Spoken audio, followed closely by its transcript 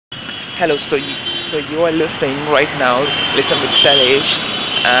Hello, so you are listening right now. Listen with Shailesh.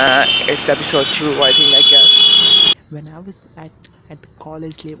 It's episode 2, I think, I guess. When I was at the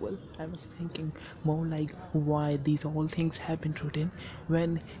college level, I was thinking more like why these all things have been written.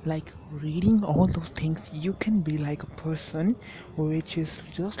 When like reading all those things, you can be like a person which is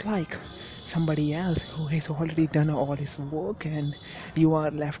just like somebody else who has already done all his work, and you are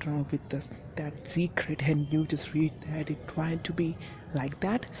left around with that secret, and you just read that it tried to be like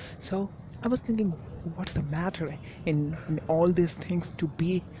that. So I was thinking, what's the matter in all these things to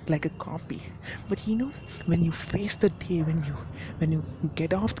be like a copy? But when you face the day, when you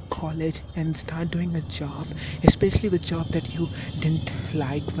get off college and start doing a job, especially the job that you didn't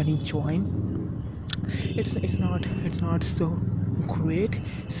like when you joined, it's not so great.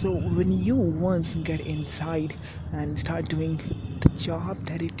 So when you once get inside and start doing the job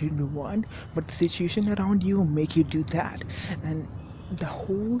that you didn't want, but the situation around you make you do that, and the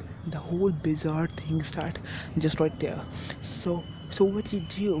whole bizarre thing start just right there. So what you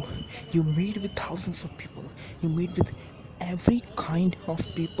do, you meet with thousands of people, you meet with every kind of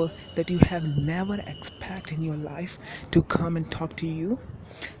people that you have never expect in your life to come and talk to you.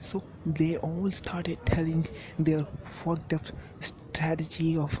 So they all started telling their fucked up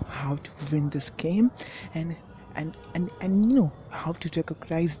strategy of how to win this game, and how to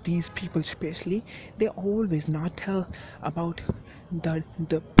recognize these people. Especially, they always not tell about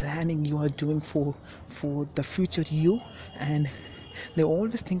the planning you are doing for the future you, and they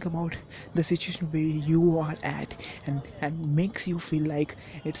always think about the situation where you are at, and makes you feel like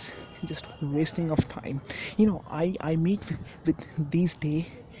it's just wasting of time. I meet with these days,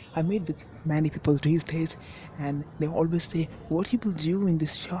 I meet with many people these days, and they always say, "What you will do in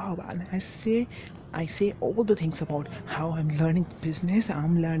this job?" And I say all the things about how I'm learning business,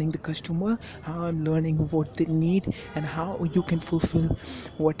 I'm learning the customer, how I'm learning what they need, and how you can fulfill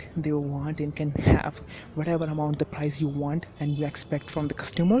what they want and can have whatever amount the price you want and you expect from the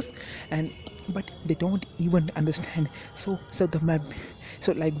customers. And but they don't even understand. So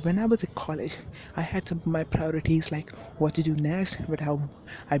like when I was at college, I had some of my priorities, like what to do next, what how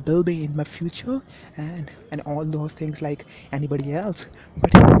I will be in my future, and all those things like anybody else.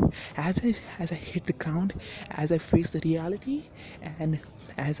 But as I hit the ground, as I face the reality, and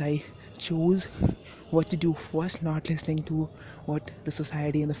as I choose what to do first, not listening to what the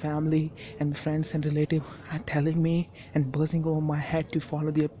society and the family and the friends and relatives are telling me and buzzing over my head to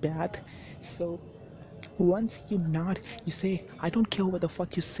follow their path. So once you say, I don't care what the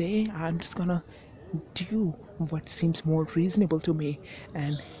fuck you say, I'm just gonna do what seems more reasonable to me,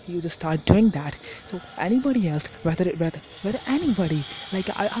 and you just start doing that. So anybody else, whether anybody, like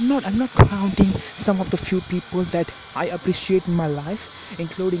I'm not counting some of the few people that I appreciate in my life,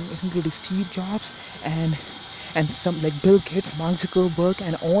 including Steve Jobs, and some like Bill Gates, Mark Zuckerberg,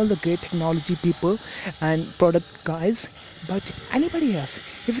 and all the great technology people and product guys. But anybody else,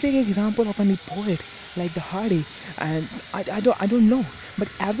 if you take an example of any poet like the Hardy, and I don't know, but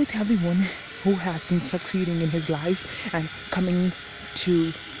everyone who has been succeeding in his life and coming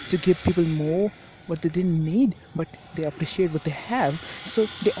to give people more what they didn't need, but they appreciate what they have. So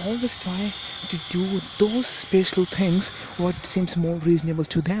they always try to do those special things what seems more reasonable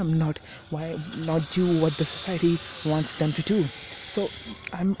to them, not do what the society wants them to do. So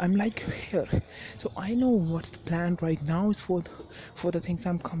I'm like here. So I know what's the plan right now is for the things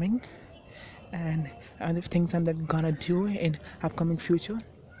I'm coming, and the things I'm that gonna do in upcoming future.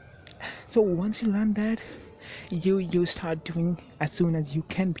 So once you learn that, you start doing as soon as you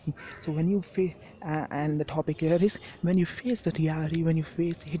can be. So when you face, and the topic here is, when you face the reality, when you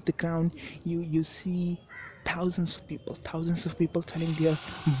face hit the ground, you see thousands of people telling their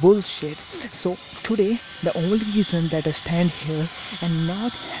bullshit. So today, the only reason that I stand here and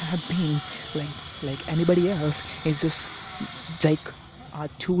not have been like anybody else is just like our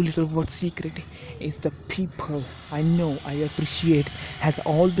two little word secret is the people I know, I appreciate, has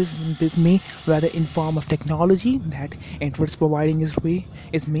always been with me, whether in form of technology that Edward's providing is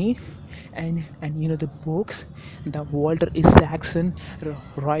me, and the books the Walter Isaacson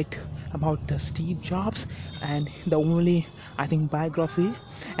write about the Steve Jobs, and the only, I think, biography,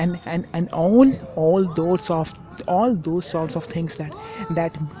 and all those sorts of things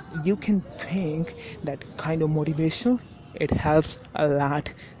that you can think, that kind of motivation. It helps a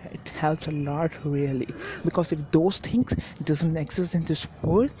lot really, because if those things doesn't exist in this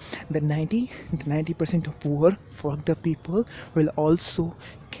world, the 90% of poor fucked up people will also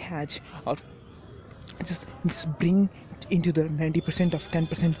catch, or just bring into the 90% of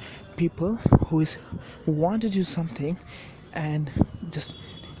 10% people who want to do something, and just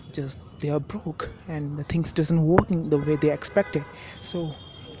just they are broke and the things doesn't work in the way they expected. So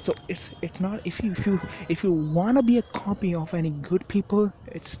So it's not, if you want to be a copy of any good people,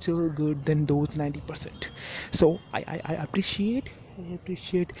 it's still good than those 90%. So I appreciate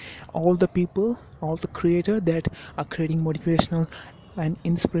all the people, all the creator that are creating motivational and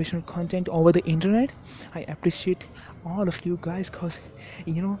inspirational content over the internet. I appreciate all of you guys, because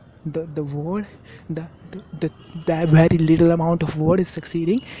you know, the world, the the that very little amount of world is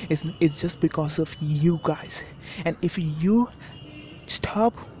succeeding is just because of you guys. And if you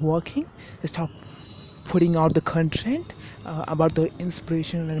stop working, stop putting out the content about the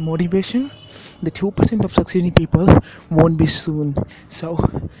inspiration and motivation, the 2% of succeeding people won't be soon. So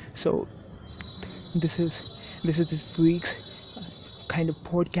this is this week's kind of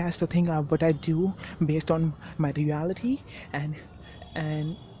podcast, I think, what I do based on my reality. And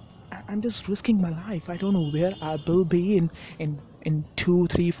I'm just risking my life. I don't know where I will be in 2,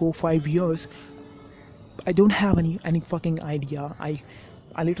 3, 4, 5 years. I don't have any fucking idea.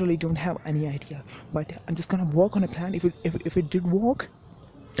 I literally don't have any idea. But I'm just gonna work on a plan. If it did work,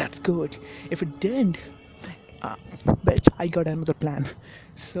 that's good. If it didn't, uh, bitch, I got another plan.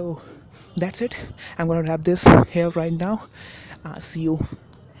 So that's it. I'm gonna wrap this here right now. See you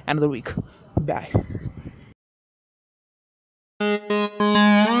another week. Bye.